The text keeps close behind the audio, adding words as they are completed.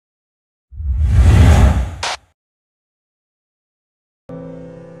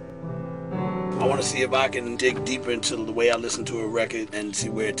to see if I can dig deeper into the way I listen to a record and see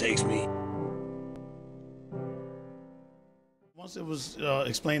where it takes me. Once it was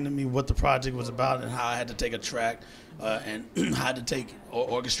explained to me what the project was about and how I had to take a track and how I had to take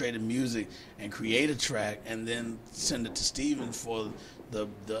orchestrated music and create a track and then send it to Steven for the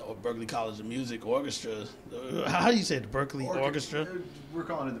Berklee College of Music Orchestra. How do you say it? The Berklee Orchestra? We're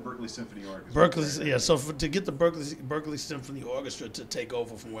calling it the Berklee Symphony Orchestra. Berklee, yeah. So to get the Berklee Symphony Orchestra to take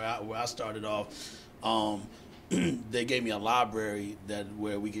over from where I started off, they gave me a library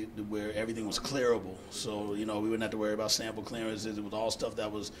where everything was clearable. So we wouldn't have to worry about sample clearances. It was all stuff that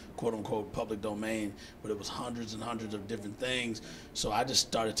was quote unquote public domain, but it was hundreds and hundreds of different things. So I just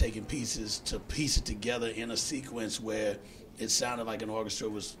started taking pieces to piece it together in a sequence where it sounded like an orchestra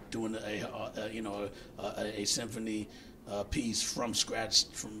was doing a symphony piece from scratch,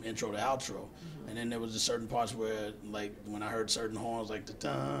 from intro to outro. Mm-hmm. And then there was certain parts where, like, when I heard certain horns, like the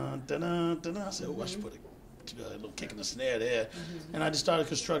dun dun dun dun, I said, "Oh, I should put a little kick in the snare there." Mm-hmm. And I just started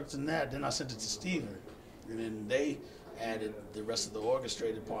constructing that. Then I sent it to Steven, and then they added the rest of the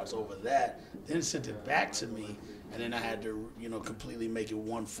orchestrated parts over that. Then sent it back to me, and then I had to, completely make it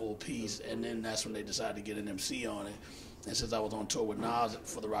one full piece. And then that's when they decided to get an MC on it. And since I was on tour with Nas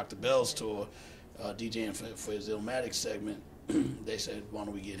for the Rock the Bells tour, DJing for his Illmatic segment, they said, "Why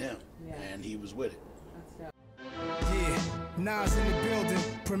don't we get him?" Yeah. And he was with it. That's dope. Yeah, Nas in the building,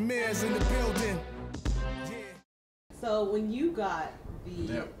 Premier's in the building. Yeah. So when you got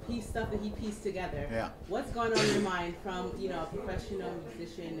the piece stuff that he pieced together, what's going on in your mind from a professional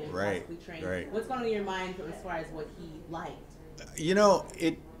musician and classically trained? Right. What's going on in your mind as far as what he liked?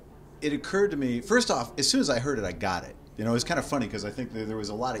 It occurred to me, first off, as soon as I heard it, I got it. It was kind of funny because I think there was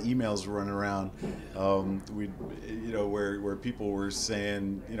a lot of emails running around, where people were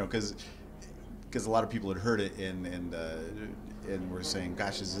saying, because a lot of people had heard it and were saying,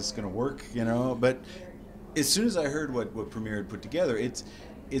 "Gosh, is this going to work?" But as soon as I heard what Premier had put together, it's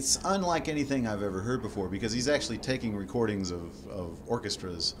unlike anything I've ever heard before, because he's actually taking recordings of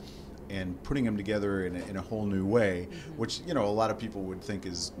orchestras and putting them together in a whole new way, which a lot of people would think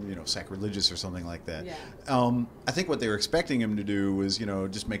is sacrilegious or something like that. Yeah. I think what they were expecting him to do was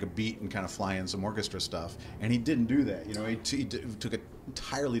just make a beat and kind of fly in some orchestra stuff, and he didn't do that. He took an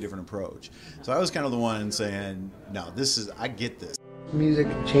entirely different approach. So I was kind of the one saying, "No, I get this." Music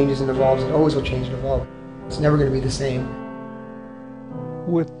changes and evolves. It always will change and evolve. It's never going to be the same.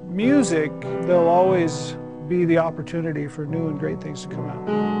 With music, there'll always be the opportunity for new and great things to come out.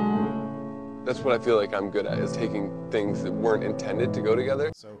 That's what I feel like I'm good at, is taking things that weren't intended to go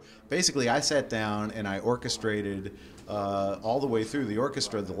together. So basically I sat down and I orchestrated all the way through. The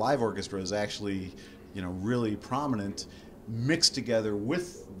orchestra, the live orchestra, is actually really prominent, mixed together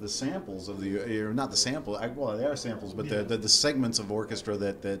with the samples of not the sample, well, they are samples, but the segments of orchestra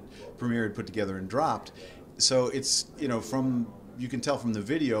that Premier had put together and dropped. So it's, you can tell from the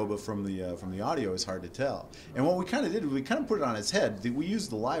video, but from the audio, it's hard to tell. And what we kind of did, we kind of put it on its head. We use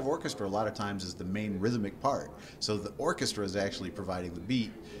the live orchestra a lot of times as the main rhythmic part. So the orchestra is actually providing the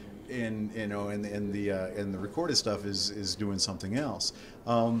beat, and the recorded stuff is doing something else.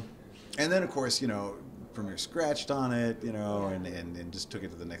 And then of course, Premier scratched on it, and just took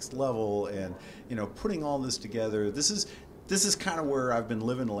it to the next level. And putting all this together, this is kind of where I've been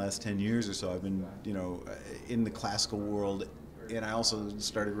living the last 10 years or so. I've been in the classical world. And I also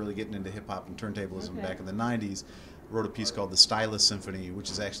started really getting into hip-hop and turntablism back in the 90s. Wrote a piece called The Stylist Symphony, which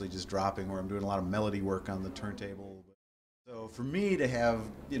is actually just dropping, where I'm doing a lot of melody work on the turntable. So for me to have,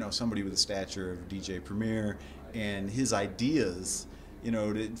 somebody with the stature of DJ Premier and his ideas,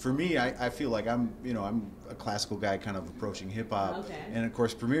 for me, I feel like I'm a classical guy kind of approaching hip-hop. Okay. And of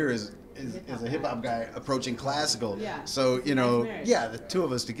course, Premier is a hip-hop guy approaching classical. Yeah. So, the two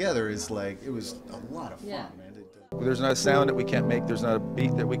of us together is like, it was a lot of fun, man. There's not a sound that we can't make. There's not a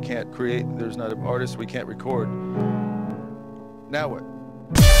beat that we can't create. There's not an artist we can't record. Now what?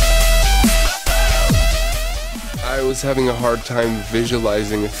 I was having a hard time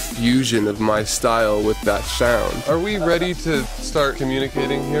visualizing a fusion of my style with that sound. Are we ready to start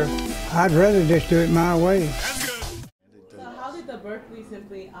communicating here? I'd rather just do it my way. So how did the Berklee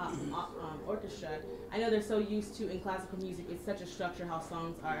Symphony Orchestra, I know they're so used to, in classical music, it's such a structure how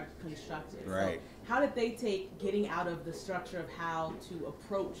songs are constructed. Right. So how did they take getting out of the structure of how to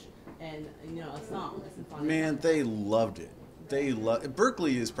approach a song? Man, they loved it.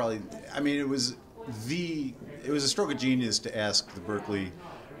 Berklee is probably, it was a stroke of genius to ask the Berklee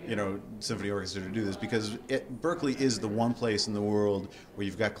Symphony Orchestra to do this, because Berklee is the one place in the world where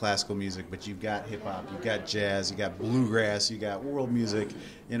you've got classical music, but you've got hip hop, you've got jazz, you got bluegrass, you got world music,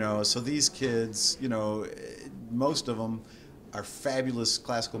 so these kids, most of them are fabulous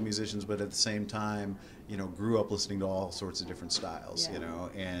classical musicians, but at the same time, you know, grew up listening to all sorts of different styles, you know,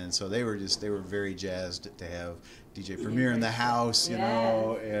 and so they were very jazzed to have DJ Premier in the house, you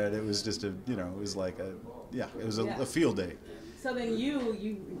know, and it was just a, you know, it was like a, it was a field day. So then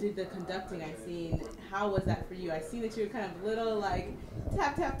you did the conducting. I seen. How was that for you? I seen that you were kind of little like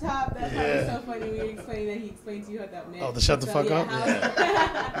tap tap tap. That's why it was so funny when you explained that he explained to you what that meant. Oh, the shut the fuck up.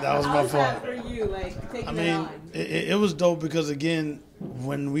 That was my fault. For you, like taking it on. It was dope because again,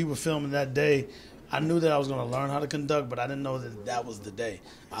 when we were filming that day, I knew that I was going to learn how to conduct, but I didn't know that that was the day.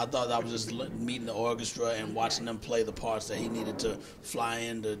 I thought I was just meeting the orchestra and watching them play the parts that he needed to fly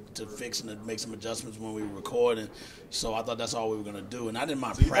in to fix and to make some adjustments when we were recording. So I thought that's all we were going to do. And I didn't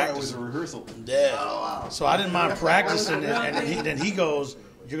mind practicing. It was a rehearsal. Yeah. Oh, wow. So I didn't mind practicing it. And then he goes,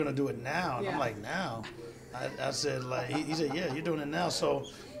 "You're going to do it now." And I'm like, "Now?" I said, like, he said, "Yeah, you're doing it now." So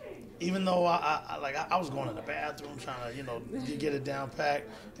even though I was going to the bathroom trying to, you know, get it down packed,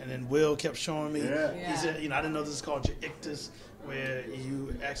 and then Will kept showing me. He said, you know, I didn't know this is called your ictus, where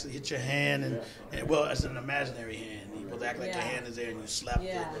you actually hit your hand and well, it's an imaginary hand. You both act like your hand is there and you slap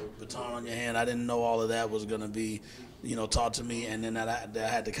the baton on your hand. I didn't know all of that was going to be, you know, taught to me, and then I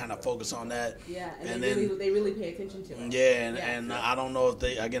had to kind of focus on that. Yeah, and they really pay attention to it. Yeah, and I don't know if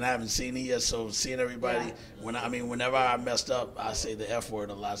they, again, I haven't seen it yet, so seeing everybody, whenever I messed up, I say the F word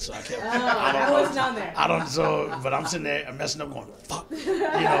a lot, so I kept, I wasn't on there. But I'm sitting there messing up going, fuck, you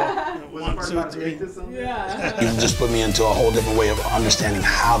know, 1, 2, 3. Yeah. You just put me into a whole different way of understanding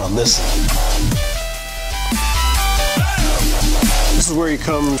how to listen. This is where you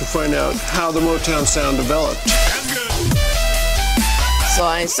come to find out how the Motown sound developed. So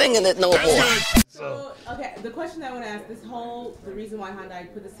I ain't singing it no more. So, okay, the question I want to ask, the reason why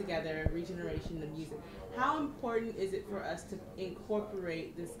Hyundai put this together, Regeneration, the music, how important is it for us to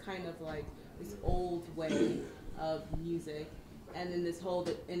incorporate this kind of like, this old way of music, and then this whole,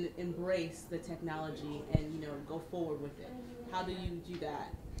 embrace the technology and, you know, go forward with it? How do you do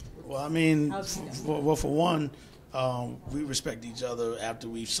that? Well, I mean, for one, we respect each other after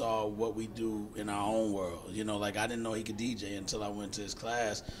we saw what we do in our own world. You know, like I didn't know he could DJ until I went to his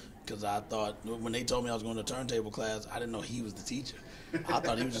class, because I thought when they told me I was going to turntable class, I didn't know he was the teacher. I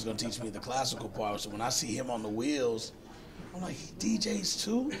thought he was just going to teach me the classical part. So when I see him on the wheels, I'm like, he DJs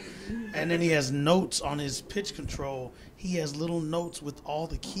too? And then he has notes on his pitch control. He has little notes with all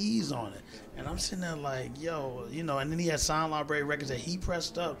the keys on it. And I'm sitting there like, yo, you know, and then he had sound library records that he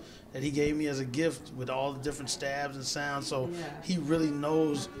pressed up that he gave me as a gift with all the different stabs and sounds. So he really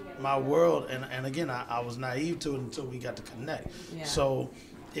knows my world. And again, I was naive to it until we got to connect. Yeah. So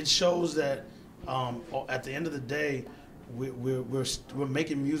it shows that at the end of the day, we're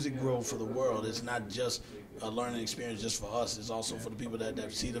making music grow for the world. It's not just a learning experience just for us. It's also for the people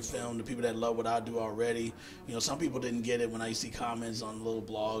that see the film, the people that love what I do already. You know, some people didn't get it when I used to see comments on little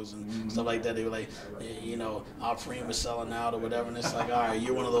blogs and stuff like that. They were like, you know, our Preem is selling out or whatever. And it's like, all right,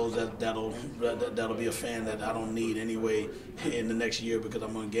 you're one of those that'll be a fan that I don't need anyway in the next year, because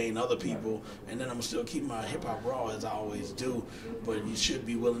I'm going to gain other people, and then I'm going to still keep my hip-hop raw as I always do. But you should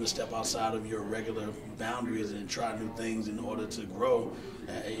be willing to step outside of your regular boundaries and try new things in order to grow,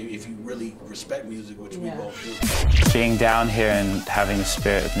 if you really respect music, which we both do. Being down here and having the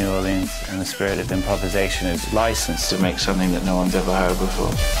spirit of New Orleans and the spirit of improvisation is licensed to make something that no one's ever heard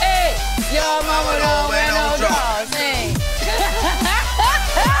before. Hey, your mama don't wear no drawers, hey.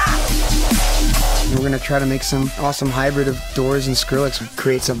 We're going to try to make some awesome hybrid of Doors and Skrillex and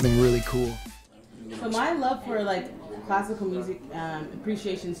create something really cool. So my love for like classical music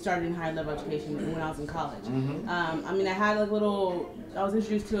appreciation started in higher level education when I was in college. I mean, I was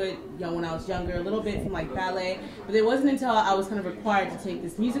introduced to it when I was younger, a little bit from like ballet, but it wasn't until I was kind of required to take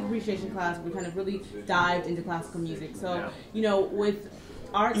this music appreciation class where we kind of really dived into classical music. So, you know, with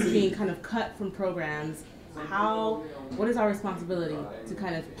arts being kind of cut from programs, what is our responsibility to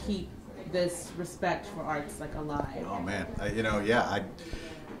kind of keep this respect for arts like alive? Oh man,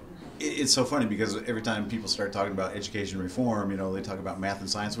 it's so funny because every time people start talking about education reform, you know, they talk about math and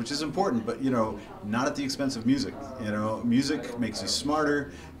science, which is important, but, you know, not at the expense of music. You know, music makes you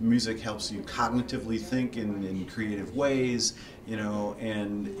smarter. Music helps you cognitively think in creative ways, you know,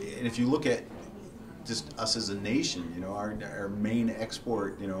 and if you look at just us as a nation, you know, our main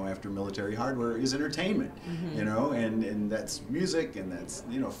export, you know, after military hardware is entertainment, you know, and that's music and that's,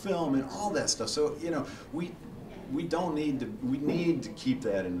 you know, film and all that stuff. So, you know, we need to keep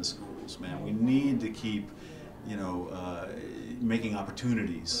that in the schools, man. We need to keep, you know, making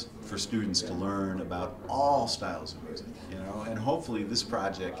opportunities for students to learn about all styles of music, you know, and hopefully this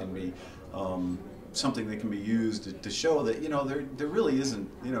project can be something that can be used to show that, you know, there really isn't,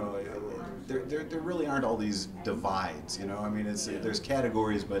 you know, there really aren't all these divides, you know. I mean, there's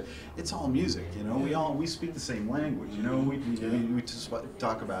categories, but it's all music, you know. We speak the same language, you know. We just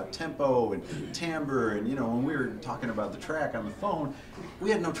talk about tempo and timbre, and you know, when we were talking about the track on the phone, we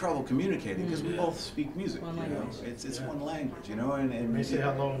had no trouble communicating because we both speak music. You know, it's one language, you know. And they say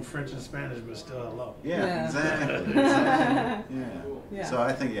hello in French and Spanish, but still hello. Yeah, exactly. Yeah. So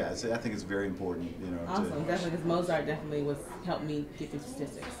I think I think it's very important, you know. Awesome, definitely, because Mozart definitely helped me get through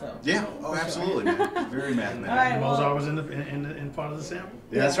statistics. So yeah, oh, absolutely, man. Very mathematical. Right, Mozart was in part of the sample.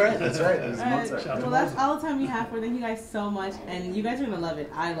 Yeah, that's right. That's right. It was Mozart. Well, that's all the time we have for. Thank you guys so much, and you guys are gonna love it.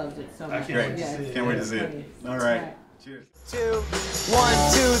 I loved it so much. I can't wait to see it. Can't wait to see it. All right. Cheers. 2,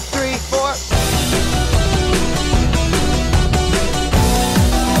 1, 2, 3, 4.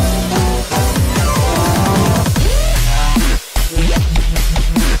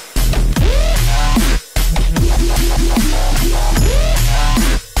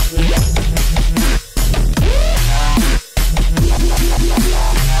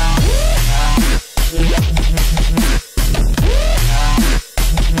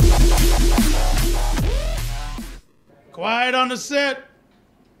 Quiet on the set.